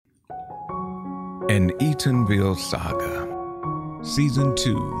An Eatonville Saga, Season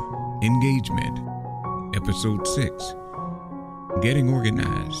 2, Engagement, Episode 6, Getting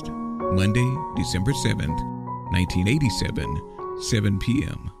Organized, Monday, December 7th, 1987, 7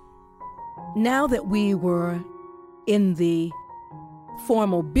 p.m. Now that we were in the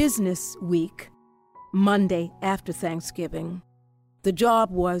formal business week, Monday after Thanksgiving, the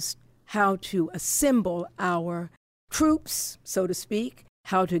job was how to assemble our troops, so to speak,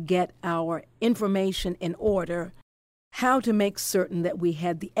 how to get our information in order, how to make certain that we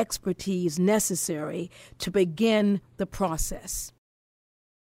had the expertise necessary to begin the process.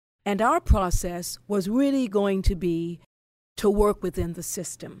 And our process was really going to be to work within the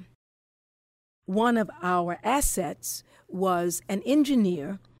system. One of our assets was an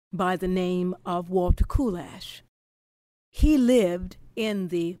engineer by the name of Walter Kulash. He lived in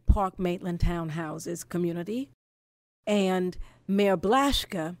the Park Maitland Townhouses community, and Mayor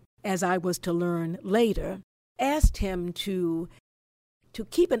Blaschka, as I was to learn later, asked him to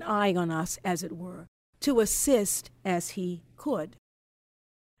keep an eye on us, as it were, to assist as he could.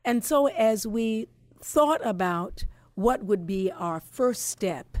 And so as we thought about what would be our first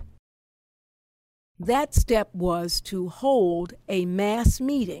step, that step was to hold a mass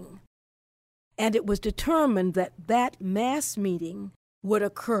meeting. And it was determined that that mass meeting would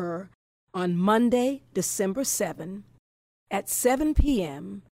occur on Monday, December 7, at 7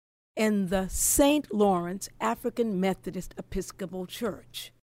 p.m. in the St. Lawrence African Methodist Episcopal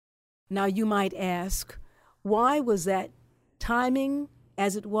Church. Now you might ask, why was that timing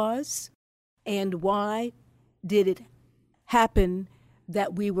as it was? And why did it happen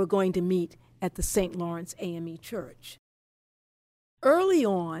that we were going to meet at the St. Lawrence AME Church? Early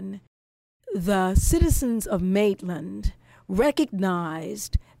on, the citizens of Maitland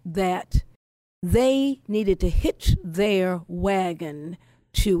recognized that they needed to hitch their wagon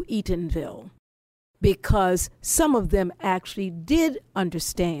to Eatonville because some of them actually did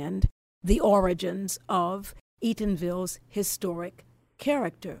understand the origins of Eatonville's historic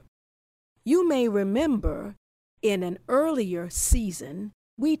character. You may remember in an earlier season,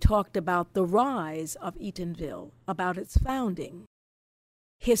 we talked about the rise of Eatonville, about its founding.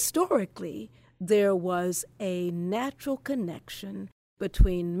 Historically, there was a natural connection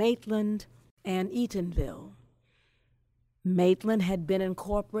between Maitland and Eatonville. Maitland had been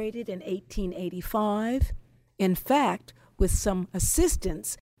incorporated in 1885, in fact, with some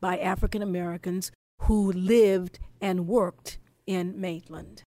assistance by African Americans who lived and worked in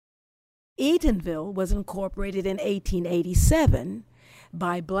Maitland. Eatonville was incorporated in 1887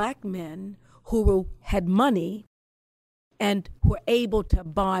 by black men who had money and were able to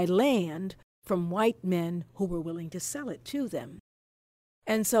buy land from white men who were willing to sell it to them.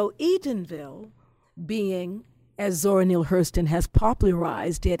 And so Eatonville, being, as Zora Neale Hurston has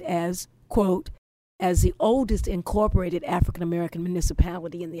popularized it as, quote, as the oldest incorporated African-American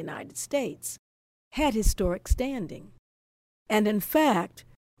municipality in the United States, had historic standing. And in fact,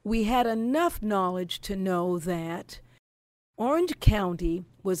 we had enough knowledge to know that Orange County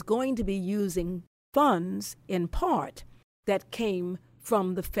was going to be using funds, in part, that came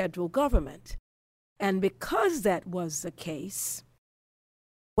from the federal government. And because that was the case,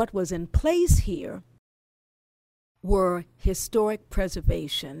 what was in place here were historic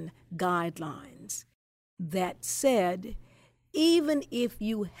preservation guidelines that said, even if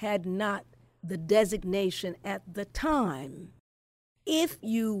you had not the designation at the time, if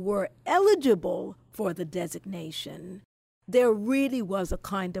you were eligible for the designation, there really was a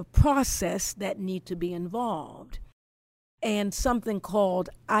kind of process that needed to be involved. And something called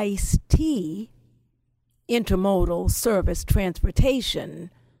ICE-T, Intermodal Service Transportation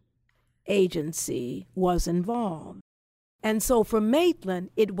Agency, was involved. And so for Maitland,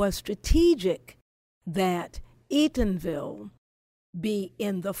 it was strategic that Eatonville be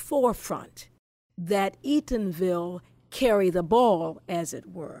in the forefront, that Eatonville carry the ball, as it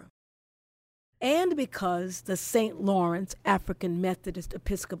were. And because the St. Lawrence African Methodist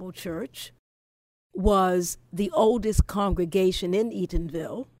Episcopal Church was the oldest congregation in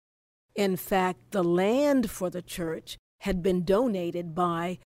Eatonville, in fact, the land for the church had been donated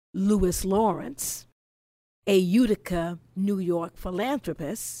by Lewis Lawrence, a Utica, New York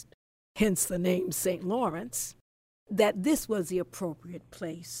philanthropist, hence the name St. Lawrence, that this was the appropriate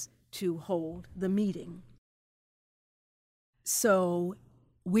place to hold the meeting. So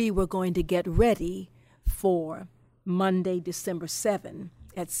we were going to get ready for Monday, December 7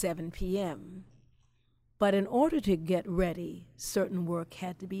 at 7 p.m. But in order to get ready, certain work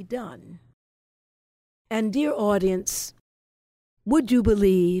had to be done. And dear audience, would you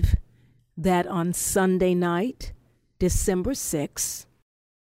believe that on Sunday night, December 6,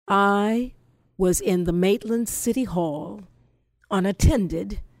 I was in the Maitland City Hall,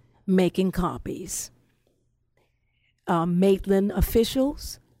 unattended, making copies. Maitland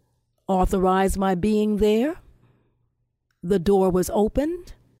officials authorized my being there. The door was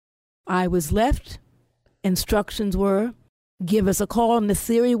opened. I was left. Instructions were, give us a call on the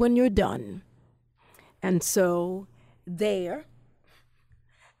theory when you're done. And so there,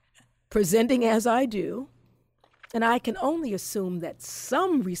 presenting as I do, and I can only assume that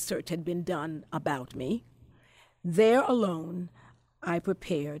some research had been done about me, there alone I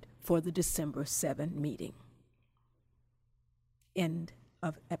prepared for the December 7 meeting. End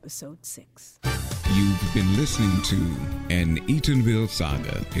of episode 6. You've been listening to An Eatonville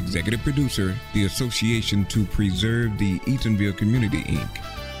Saga. Executive producer, the Association to Preserve the Eatonville Community, Inc.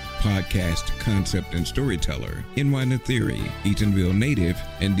 Podcast concept and storyteller, NY Nathiri, Eatonville native,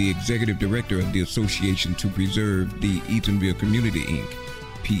 and the executive director of the Association to Preserve the Eatonville Community, Inc.,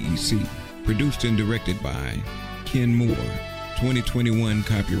 PEC. Produced and directed by Ken Moore. 2021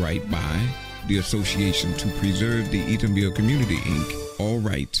 copyright by the Association to Preserve the Eatonville Community, Inc., all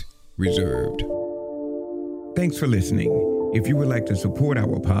rights reserved. Thanks for listening. If you would like to support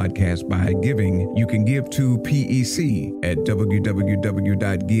our podcast by giving, you can give to PEC at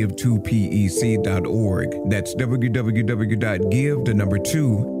www.give2pec.org. That's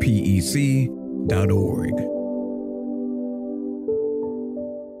www.give2pec.org.